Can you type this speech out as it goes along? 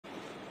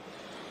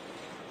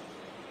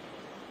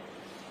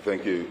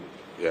Thank you,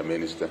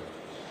 Minister.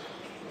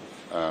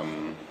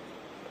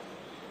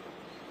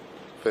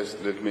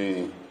 First, let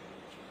me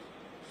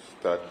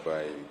start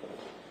by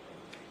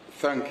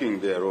thanking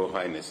the Royal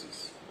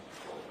Highnesses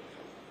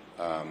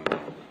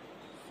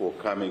for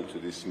coming to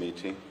this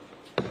meeting,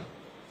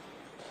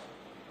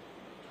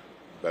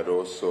 but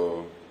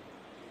also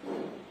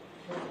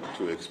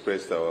to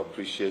express our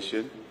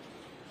appreciation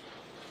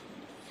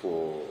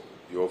for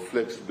your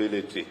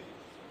flexibility.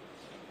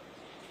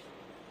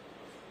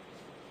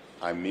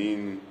 I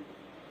mean,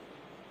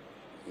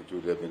 it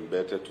would have been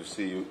better to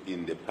see you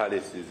in the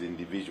palaces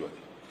individually,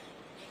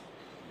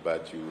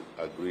 but you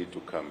agreed to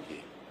come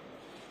here.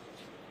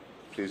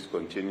 Please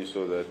continue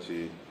so that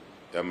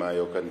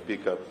Yamayo can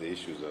pick up the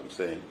issues I'm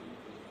saying,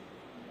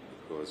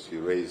 because he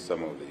raised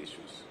some of the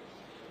issues.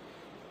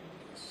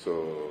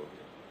 So,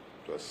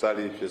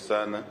 twasaliifye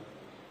sana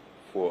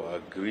for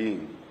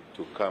agreeing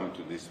to come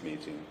to this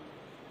meeting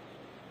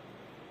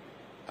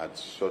at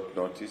short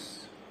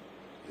notice,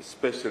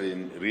 especially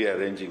in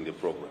rearranging the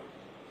program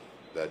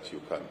that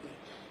you come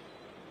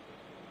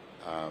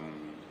in.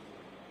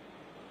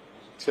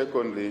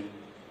 Secondly,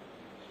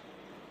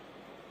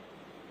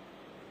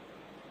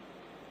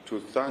 to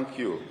thank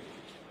you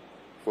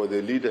for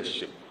the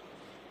leadership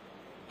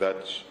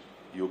that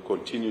you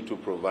continue to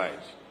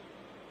provide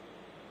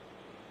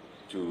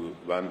to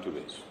Bantu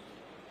Besu.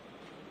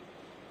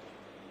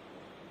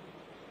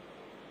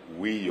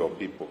 We, your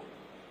people.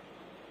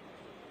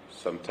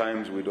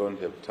 Sometimes we don't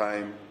have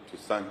time to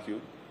thank you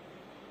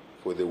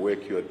for the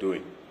work you are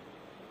doing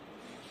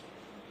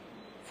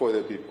for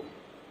the people.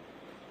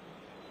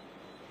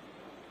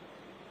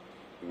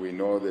 We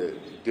know the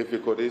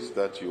difficulties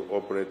that you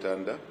operate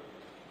under.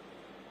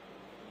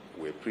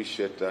 We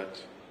appreciate that.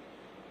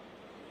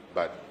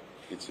 But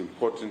it's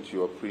important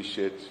you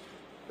appreciate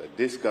that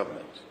this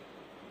government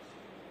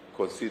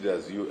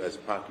considers you as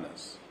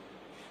partners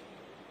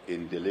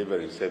in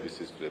delivering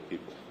services to the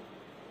people.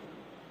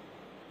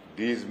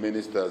 These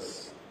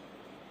ministers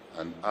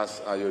and us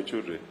are your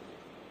children.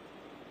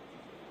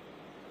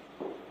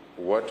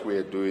 What we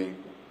are doing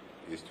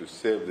is to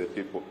serve the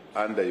people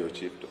under your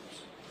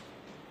chiefdoms.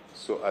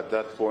 So at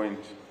that point,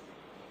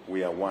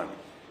 we are one.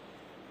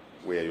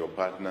 We are your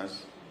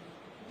partners.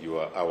 You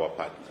are our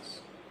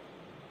partners.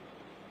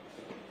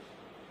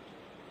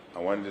 I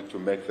wanted to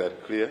make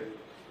that clear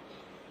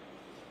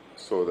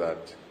so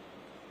that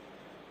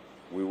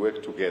we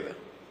work together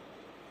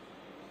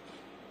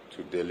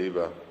to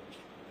deliver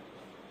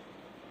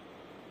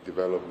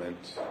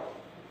development.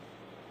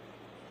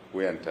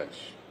 We are in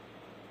touch.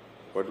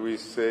 What we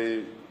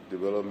say,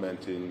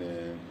 development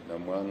in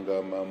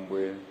Namwanga,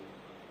 Mambwe,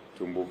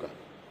 Tumbuka,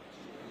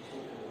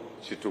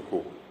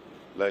 Chituku,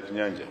 like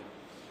Nyanja,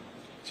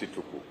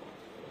 Chituku.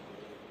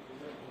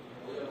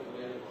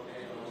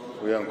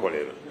 We are in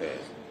Kolero, yes.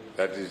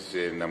 That is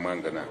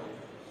Namwanga now.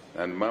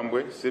 And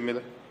Mambwe,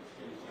 similar?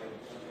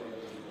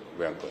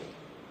 We are in Kolero.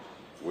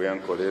 We are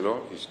in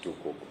Kolero, is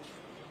Tukuku.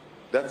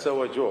 That's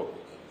our job.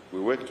 We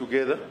work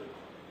together.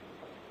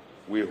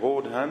 We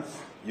hold hands,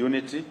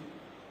 unity,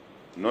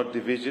 not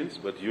divisions,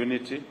 but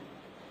unity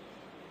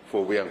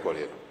for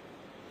Wiankolero,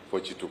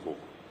 for Chitukuku.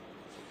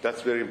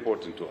 That's very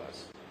important to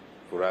us,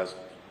 for us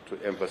to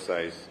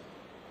emphasize.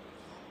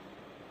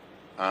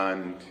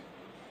 And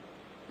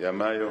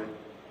Yamayo,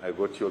 I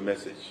got your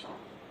message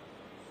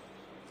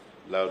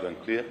loud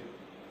and clear.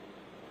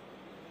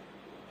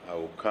 I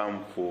will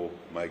come for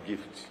my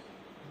gift.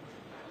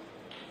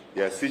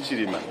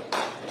 Hichilema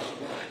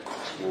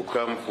will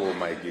come for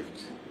my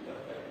gift.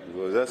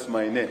 Because that's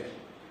my name,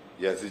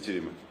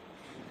 Hichilema.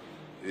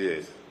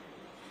 Yes.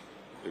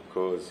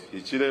 Because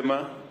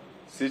Hichilema,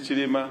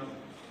 Hichilema,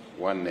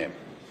 one name.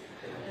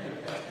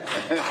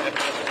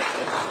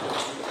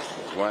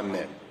 One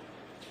name.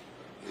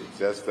 It's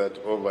just that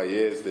over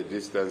years the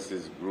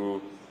distances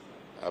grew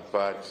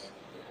apart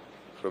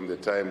from the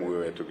time we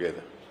were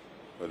together.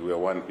 But we are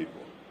one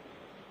people.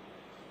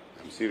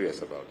 I'm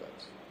serious about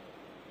that.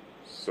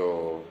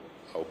 So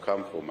I'll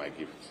come for my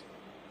gift.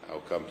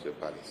 I'll come to the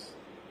palace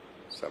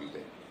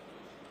someday.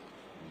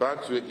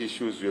 Back to the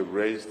issues you have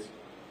raised.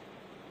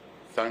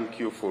 Thank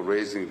you for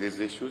raising these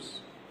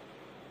issues.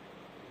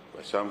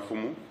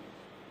 Bashamfumu.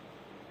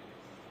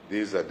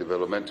 These are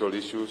developmental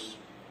issues.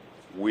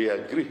 We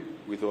agree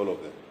with all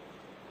of them.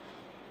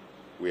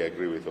 We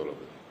agree with all of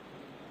them.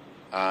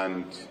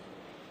 And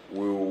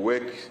we will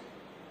work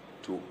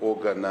to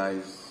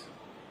organize,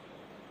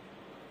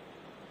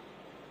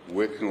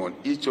 working on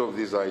each of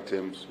these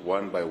items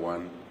one by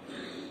one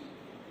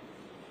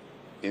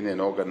in an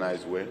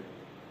organized way,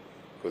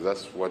 because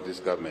that's what this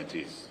government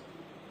is.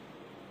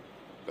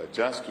 But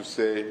just to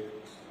say,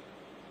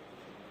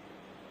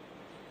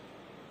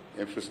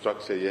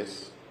 infrastructure,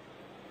 yes.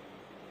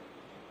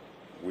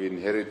 We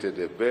inherited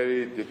a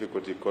very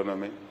difficult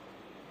economy.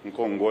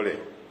 Nkongole,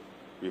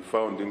 we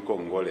found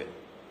Nkongole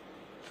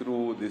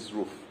through this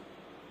roof.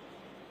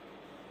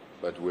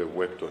 But we have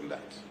worked on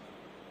that.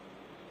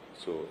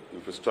 So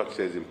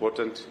infrastructure is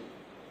important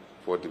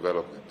for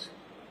development.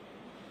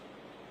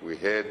 We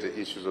had the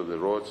issues of the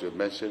roads you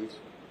mentioned,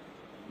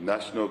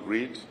 National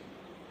grid,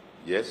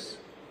 yes.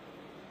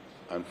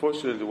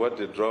 Unfortunately, what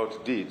the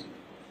drought did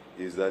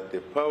is that the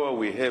power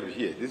we have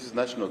here, this is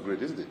national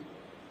grid, isn't it?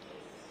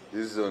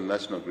 This is on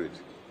national grid.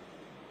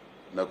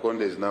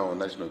 NAKONDE is now on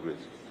national grid.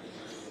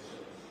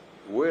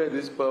 Where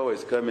this power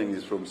is coming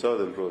is from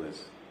Southern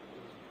Province.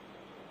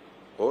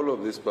 All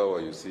of this power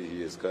you see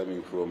here is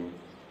coming from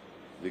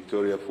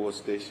Victoria Falls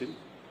Station,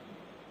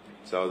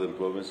 Southern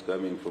Province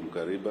coming from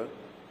Kariba,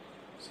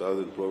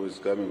 Southern Province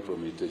coming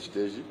from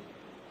Itechiteji,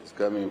 it's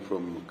coming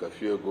from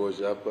Kafue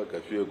Gorge Upper,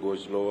 Kafue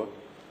Gorge Lower.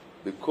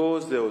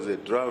 Because there was a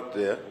drought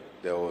there,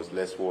 there was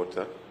less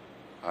water,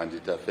 and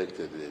it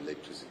affected the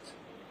electricity.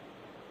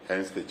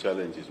 Hence the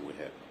challenges we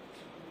have.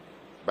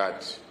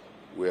 But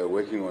we are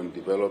working on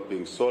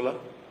developing solar.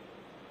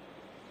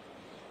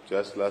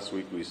 Just last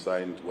week we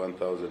signed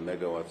 1,000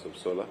 megawatts of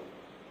solar.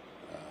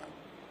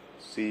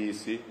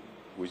 CEC,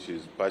 which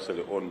is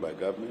partially owned by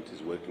government,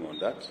 is working on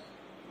that.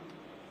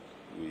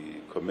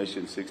 We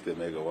commissioned 60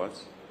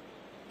 megawatts,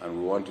 and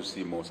we want to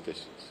see more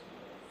stations.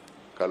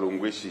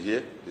 Kalungwishi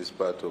here, this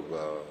part of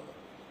our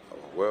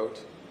world,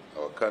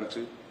 our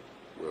country,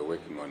 we're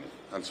working on it,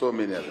 and so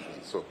many other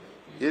things. So,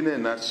 in a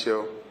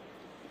nutshell,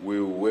 we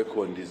will work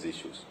on these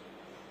issues.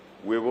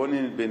 We've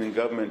only been in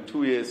government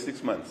 2 years,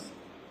 6 months.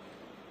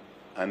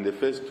 And the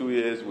first 2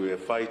 years, we were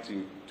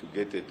fighting to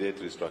get a debt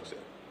restructure.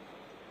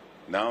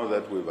 Now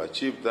that we've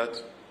achieved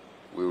that,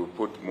 we will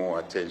put more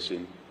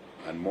attention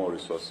and more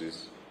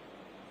resources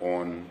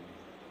on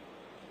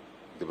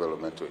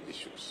developmental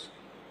issues.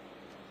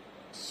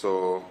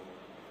 So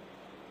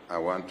I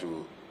want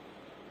to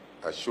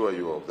assure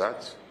you of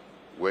that,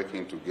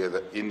 working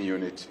together in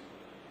unity.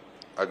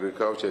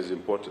 Agriculture is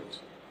important.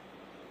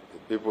 The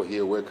people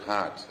here work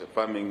hard, the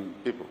farming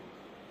people,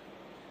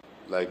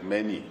 like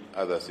many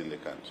others in the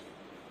country.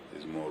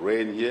 There's more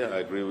rain here, I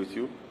agree with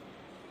you.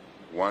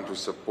 Want to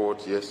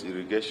support, yes,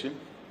 irrigation,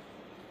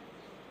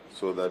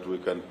 so that we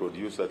can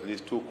produce at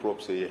least 2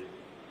 crops a year.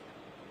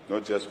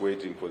 Not just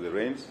waiting for the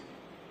rains,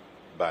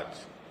 but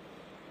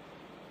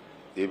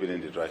even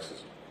in the dry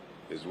season.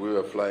 As we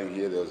were flying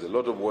here, there was a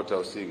lot of water I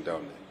was seeing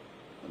down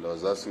there. And I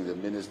was asking the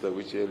minister,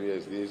 which area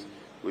is this,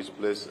 which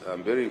place?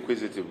 I'm very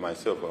inquisitive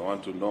myself. I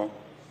want to know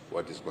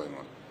what is going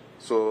on.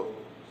 So,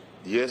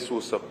 yes,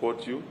 we'll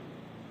support you.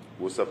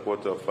 We'll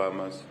support our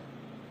farmers,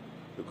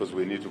 because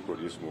we need to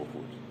produce more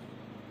food.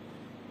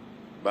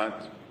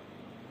 But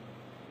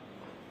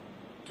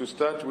to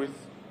start with,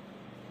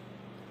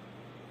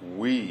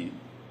 we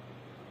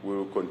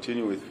will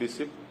continue with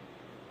FISIP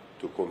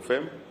to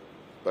confirm,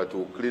 but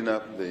we'll clean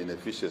up the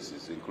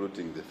inefficiencies,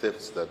 including the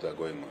thefts that are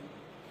going on.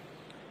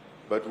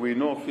 But we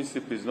know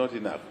FISIP is not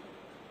enough.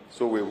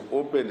 So we've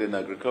opened an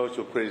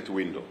agricultural credit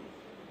window,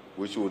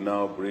 which will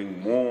now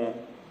bring more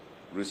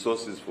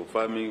resources for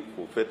farming,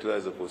 for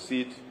fertilizer, for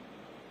seed,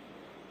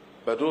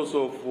 but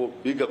also for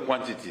bigger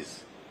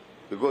quantities,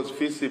 because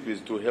FISIP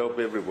is to help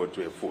everybody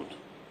to have food.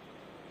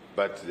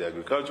 But the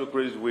agricultural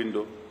credit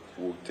window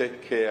will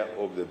take care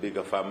of the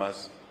bigger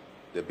farmers,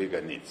 the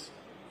bigger needs,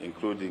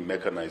 including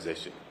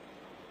mechanization.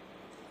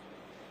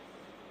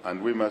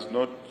 And we must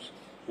not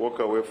walk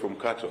away from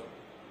cattle,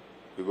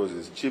 because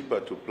it's cheaper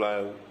to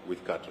plow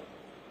with cattle.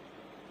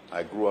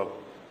 I grew up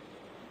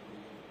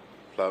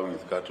plowing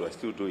with cattle. I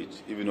still do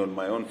it, even on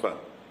my own farm,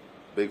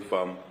 big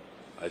farm.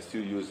 I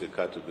still use the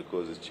cattle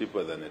because it's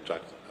cheaper than a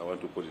tractor. I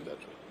want to put it that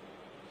way.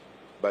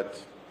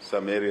 But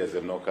some areas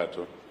have no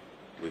cattle.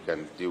 We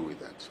can deal with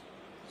that.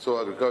 So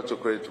agricultural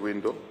credit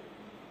window,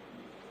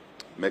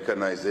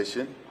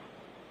 mechanization.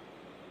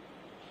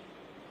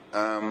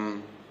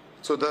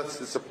 So that's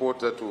the support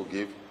that we'll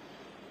give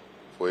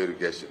for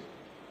irrigation.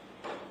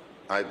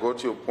 I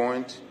got your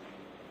point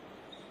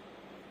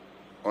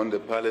on the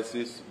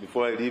palaces.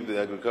 Before I leave the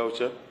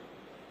agriculture,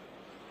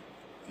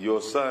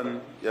 your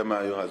son,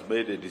 Yamayo, has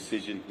made a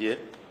decision here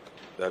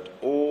that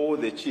all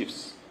the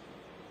chiefs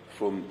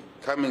from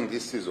coming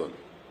this season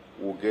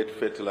will get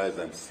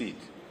fertilizer and seed,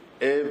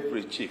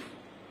 every chief,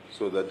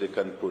 so that they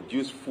can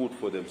produce food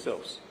for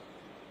themselves,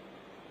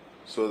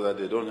 so that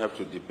they don't have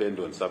to depend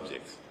on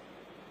subjects.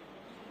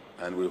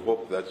 And we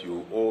hope that you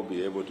will all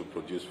be able to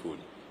produce food.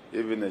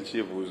 Even a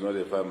chief who is not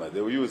a farmer,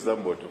 they will use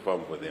somebody to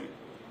farm for them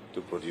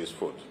to produce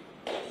food.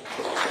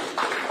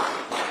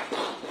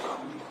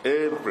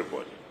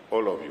 Everybody,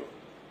 all of you.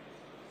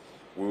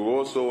 We will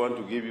also want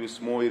to give you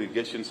small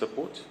irrigation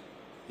support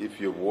if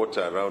you have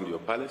water around your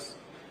palace,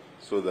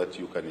 so that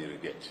you can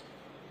irrigate.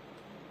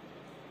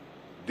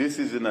 This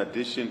is in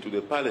addition to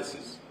the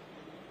palaces,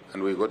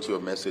 and we got your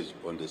message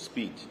on the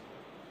speed.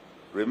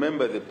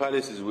 Remember, the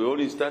palaces, we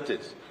only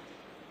started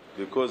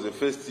because the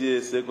first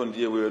year, second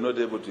year, we were not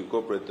able to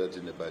incorporate that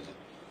in the budget.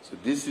 So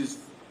this is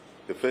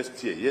the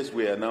first year. Yes,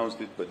 we announced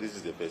it, but this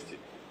is the first year.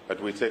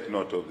 But we take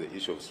note of the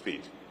issue of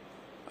speed.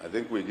 I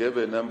think we gave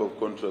a number of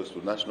contracts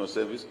to national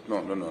service.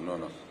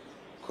 No.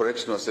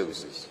 Correctional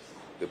services,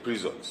 the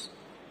prisons.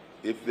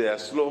 If they are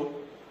slow,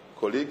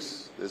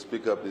 colleagues, let's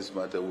pick up this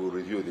matter. We'll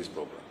review this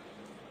program.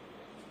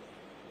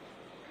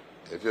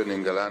 If you're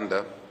in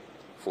Ngalanda,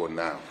 for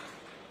now.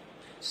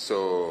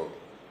 So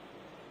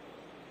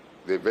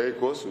the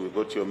vehicles, we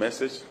got your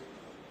message.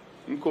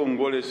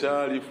 Nkongole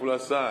shali fula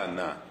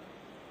sana.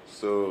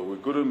 So we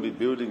couldn't be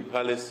building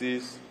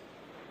palaces,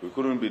 we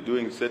couldn't be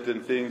doing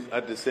certain things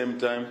at the same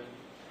time,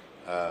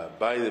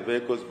 buy the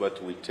vehicles,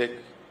 but we take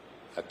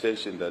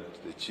attention that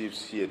the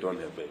chiefs here don't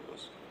have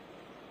vehicles.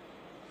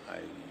 I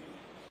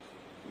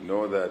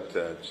know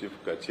that Chief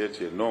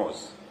Kacheche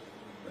knows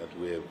that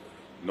we have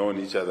known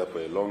each other for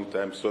a long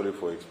time. Sorry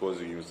for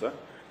exposing you, sir.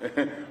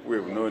 We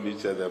have known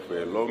each other for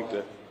a long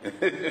time.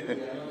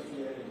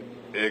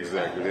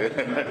 Exactly.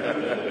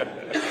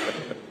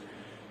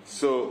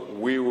 So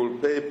we will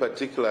pay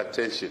particular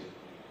attention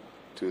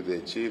to the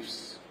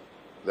chiefs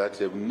that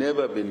have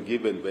never been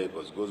given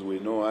vehicles, because we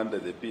know under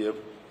the PF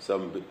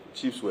some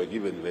chiefs were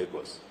given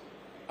vehicles,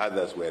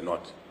 others were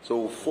not. So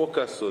we'll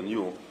focus on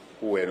you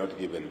who were not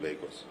given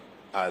vehicles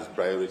as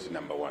priority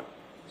number one.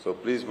 So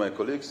please, my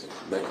colleagues,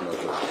 make note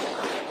of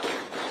that.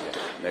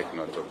 Yeah, make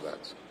note of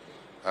that.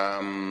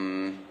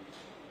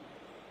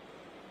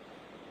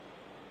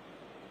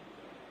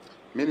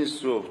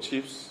 Ministry of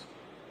Chiefs,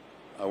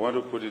 I want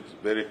to put it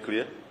very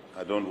clear.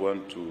 I don't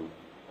want to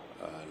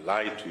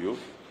lie to you.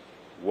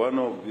 One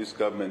of this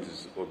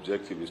government's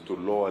objective is to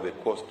lower the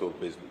cost of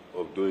business,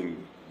 of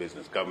doing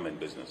business, government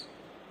business,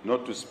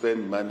 not to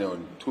spend money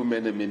on too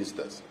many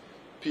ministers.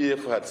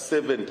 PF had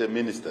 70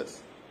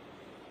 ministers.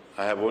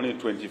 I have only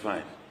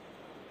 25.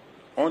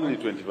 Only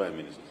 25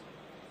 ministers.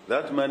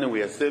 That money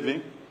we are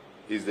saving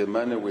is the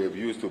money we have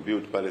used to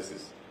build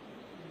palaces.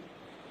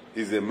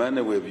 Is the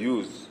money we have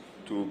used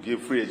to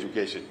give free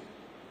education.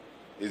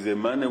 Is the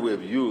money we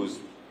have used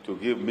to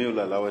give meal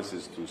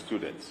allowances to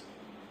students.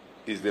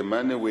 Is the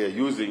money we are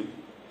using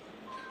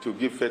to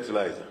give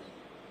fertilizer.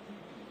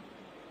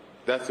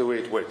 That's the way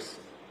it works.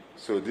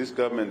 So this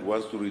government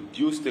wants to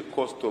reduce the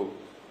cost of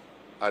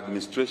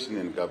administration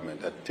in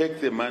government and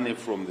take the money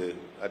from the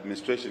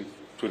administration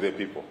to the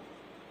people.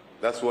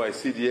 That's why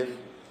CDF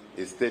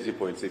is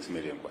 30.6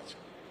 million kwacha.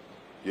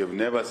 You have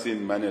never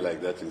seen money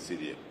like that in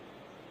CDF.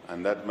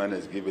 And that money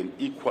is given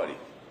equally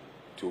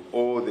to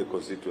all the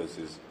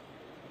constituencies.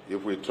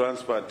 If we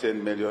transfer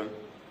 10 million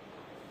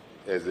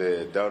as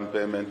a down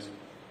payment,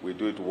 we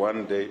do it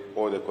one day,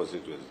 all the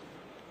constituencies.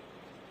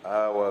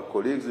 Our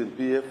colleagues in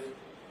PF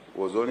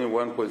was only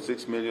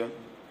 1.6 million,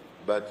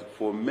 but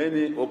for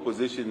many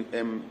opposition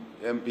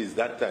MPs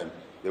that time,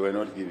 they were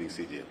not giving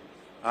CDF.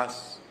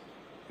 Us,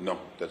 no,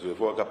 that's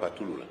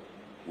patulula.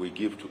 We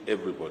give to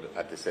everybody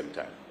at the same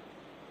time.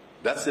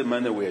 That's the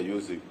money we are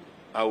using.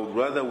 I would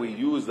rather we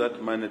use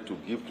that money to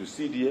give to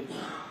CDF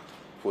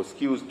for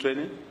skills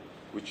training,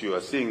 which you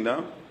are seeing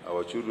now.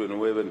 Our children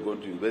who haven't gone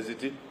to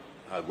university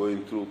are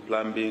going through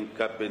plumbing,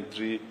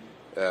 carpentry,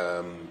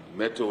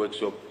 metal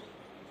workshop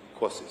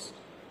courses.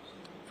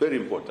 Very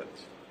important.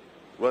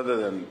 Rather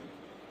than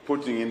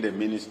putting in the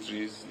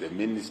ministries, the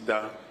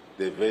minister,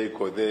 the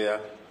vehicle there.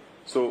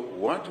 So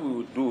what we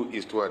would do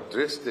is to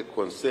address the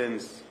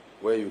concerns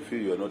where you feel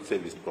you are not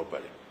serviced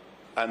properly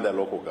under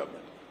local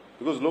government.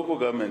 Because local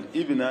government,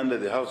 even under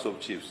the House of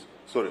Chiefs,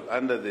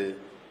 under the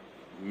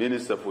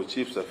Minister for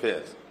Chiefs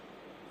Affairs,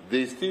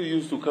 they still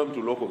used to come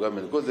to local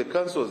government because the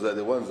councils are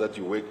the ones that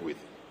you work with.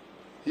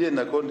 Here in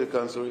Nakonde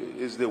Council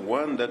is the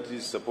one that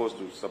is supposed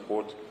to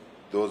support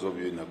those of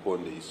you in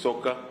Nakonde,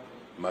 Isoka,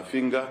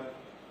 Mafinga,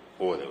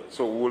 all the way.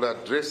 So we will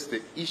address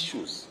the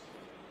issues.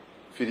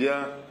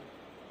 Filia,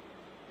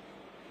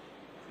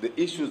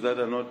 the issues that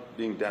are not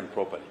being done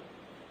properly.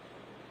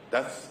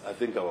 That's, I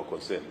think, our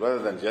concern, rather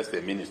than just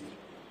a ministry.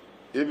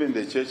 Even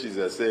the churches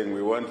are saying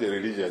we want a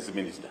religious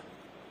minister.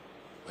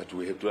 But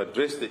we have to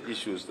address the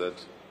issues that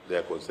they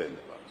are concerned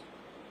about.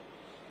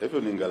 If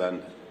you're in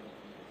Galanda,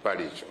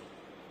 Paricho.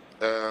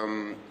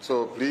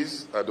 So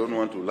please, I don't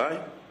want to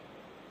lie.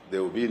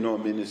 There will be no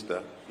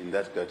minister in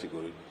that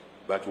category,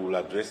 but we will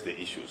address the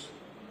issues.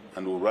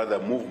 And we'll rather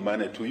move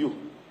money to you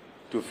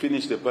to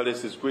finish the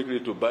palaces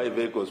quickly, to buy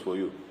vehicles for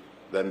you,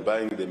 than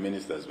buying the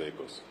minister's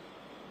vehicles.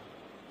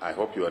 I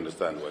hope you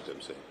understand what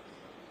I'm saying.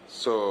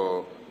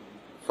 So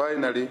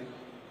finally,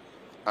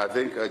 I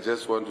think I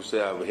just want to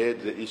say I've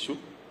heard the issue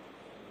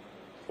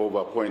of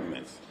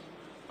appointments.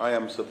 I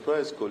am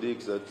surprised,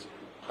 colleagues, that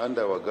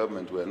under our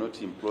government we are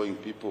not employing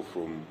people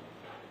from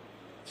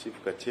Chief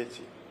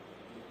Kacheche,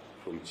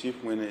 from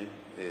Chief Mwene.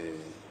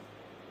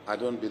 I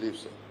don't believe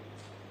so.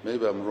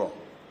 Maybe I'm wrong.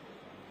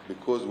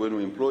 Because when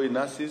we employ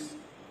nurses,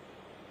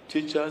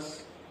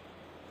 teachers,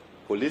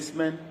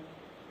 policemen,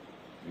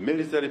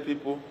 military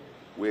people,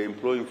 we're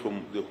employing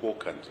from the whole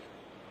country.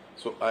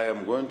 So I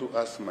am going to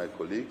ask my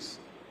colleagues,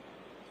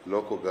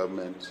 local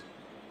government,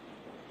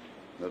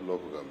 not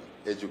local government,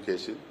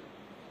 education,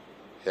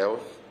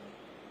 health,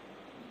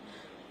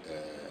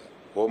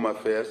 home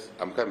affairs,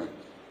 I'm coming,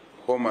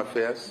 home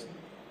affairs.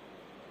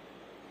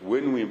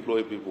 When we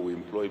employ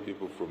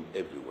people from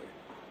everywhere.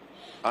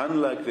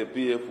 Unlike the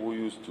PF who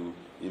used to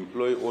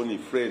employ only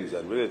friends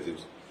and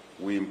relatives,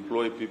 we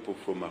employ people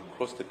from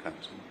across the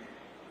country.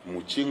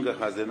 Muchinga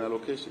has an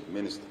allocation,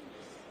 Minister.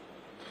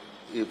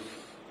 If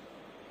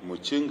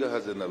Muchinga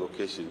has an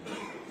allocation,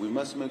 we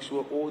must make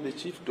sure all the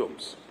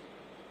chiefdoms,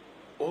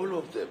 all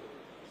of them,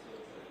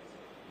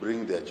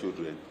 bring their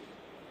children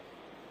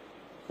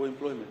for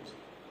employment.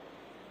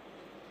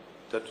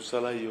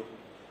 Tatusalayo.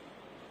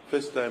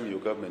 First time your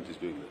government is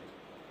doing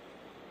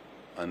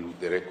that. And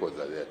the records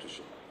are there to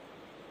show.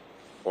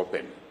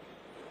 Open.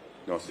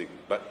 No secret.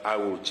 But I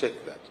will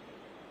check that.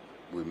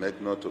 We make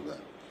note of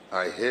that.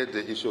 I heard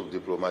the issue of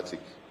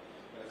diplomatic.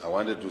 I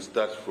wanted to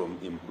start from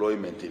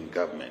employment in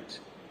government,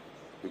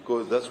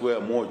 because that's where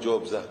more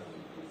jobs are.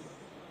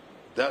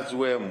 That's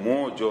where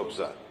more jobs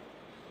are.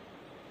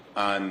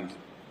 And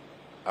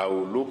I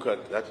will look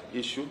at that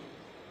issue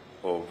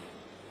of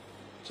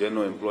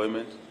general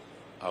employment.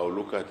 I will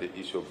look at the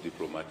issue of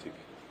diplomatic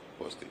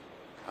posting.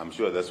 I'm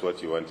sure that's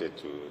what you wanted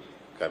to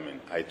come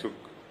in. I took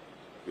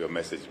your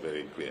message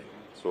very clear.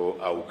 So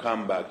I will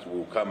come back,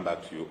 we'll come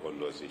back to you on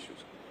those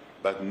issues.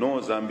 But no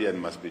Zambian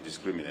must be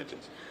discriminated.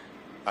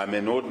 I'm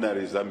an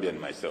ordinary Zambian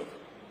myself.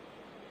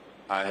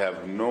 I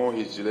have no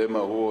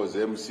Hichilema who was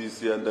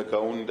MCC under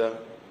Kaunda.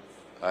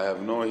 I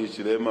have no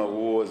Hichilema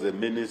who was a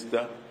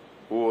minister,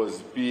 who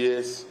was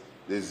PS.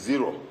 There's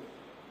zero.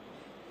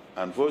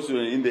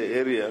 Unfortunately, in the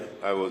area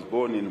I was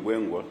born in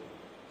Wengwa,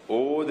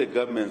 all the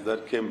governments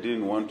that came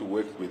didn't want to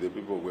work with the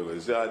people of Wengwa. They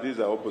said, these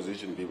are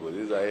opposition people,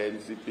 these are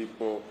ANC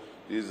people,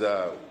 these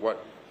are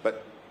what?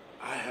 But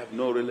I have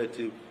no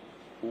relative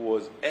who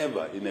was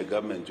ever in a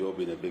government job,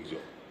 in a big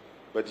job.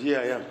 But here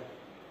I am.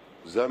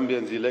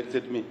 Zambians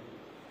elected me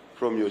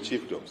from your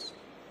chiefdoms.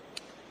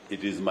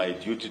 It is my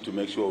duty to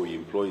make sure we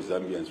employ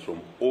Zambians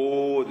from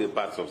all the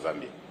parts of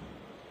Zambia.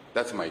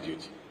 That's my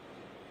duty.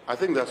 I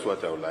think that's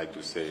what I would like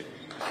to say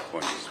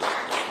on this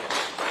one.